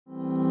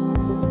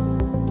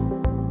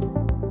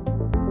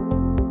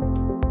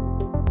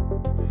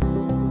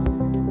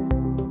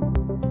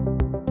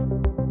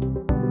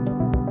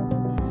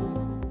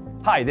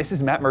Hi, this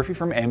is Matt Murphy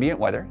from Ambient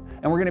Weather,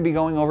 and we're going to be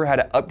going over how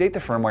to update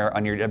the firmware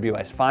on your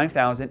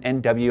WS-5000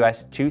 and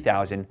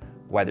WS-2000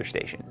 weather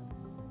station.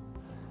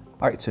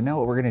 All right, so now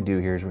what we're going to do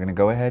here is we're going to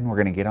go ahead and we're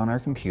going to get on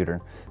our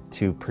computer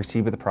to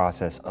proceed with the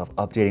process of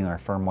updating our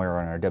firmware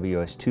on our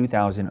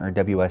WS-2000 or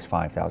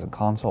WS-5000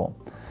 console.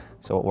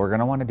 So what we're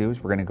going to want to do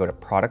is we're going to go to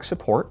Product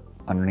Support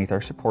underneath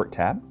our Support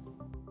tab.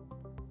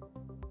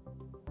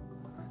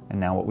 And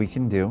now what we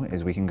can do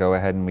is we can go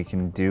ahead and we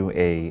can do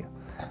a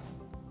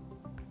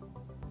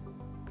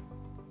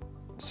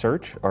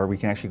search, or we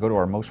can actually go to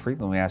our most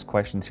frequently asked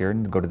questions here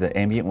and go to the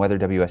Ambient Weather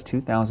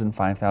WS-2000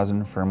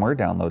 5000 Firmware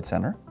Download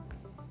Center.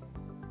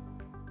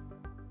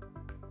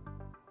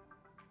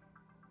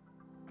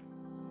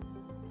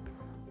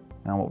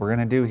 Now what we're going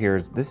to do here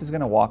is this is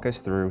going to walk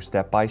us through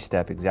step by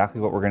step exactly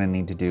what we're going to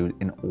need to do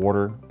in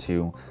order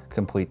to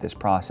complete this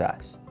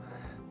process.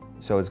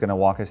 So it's going to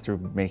walk us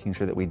through making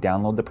sure that we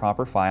download the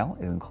proper file.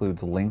 It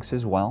includes links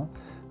as well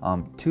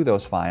to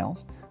those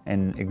files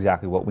and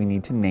exactly what we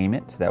need to name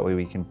it, so that way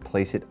we can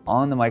place it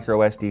on the micro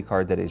SD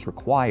card that is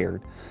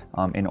required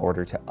in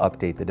order to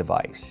update the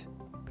device.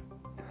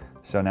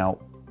 So now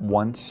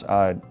once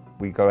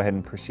we go ahead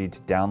and proceed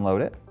to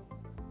download it,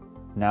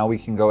 now we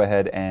can go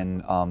ahead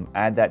and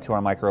add that to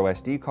our micro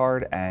SD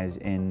card as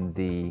in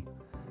the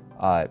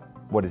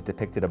what is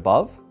depicted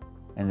above,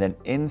 and then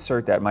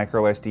insert that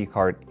micro SD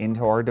card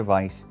into our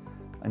device,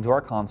 into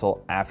our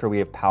console after we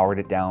have powered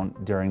it down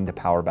during the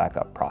power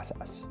backup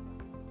process.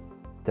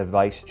 The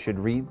device should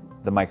read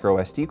the micro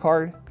SD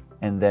card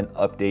and then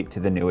update to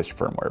the newest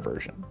firmware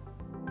version.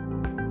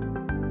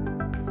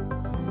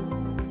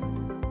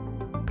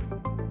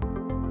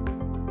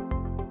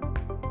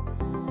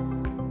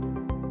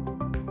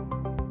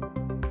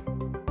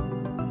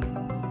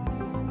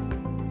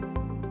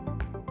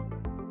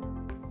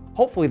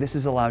 Hopefully this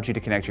has allowed you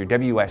to connect your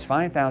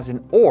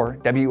WS-5000 or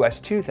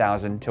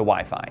WS-2000 to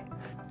Wi-Fi.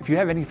 If you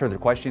have any further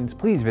questions,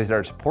 please visit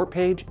our support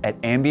page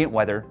at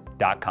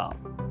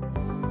ambientweather.com.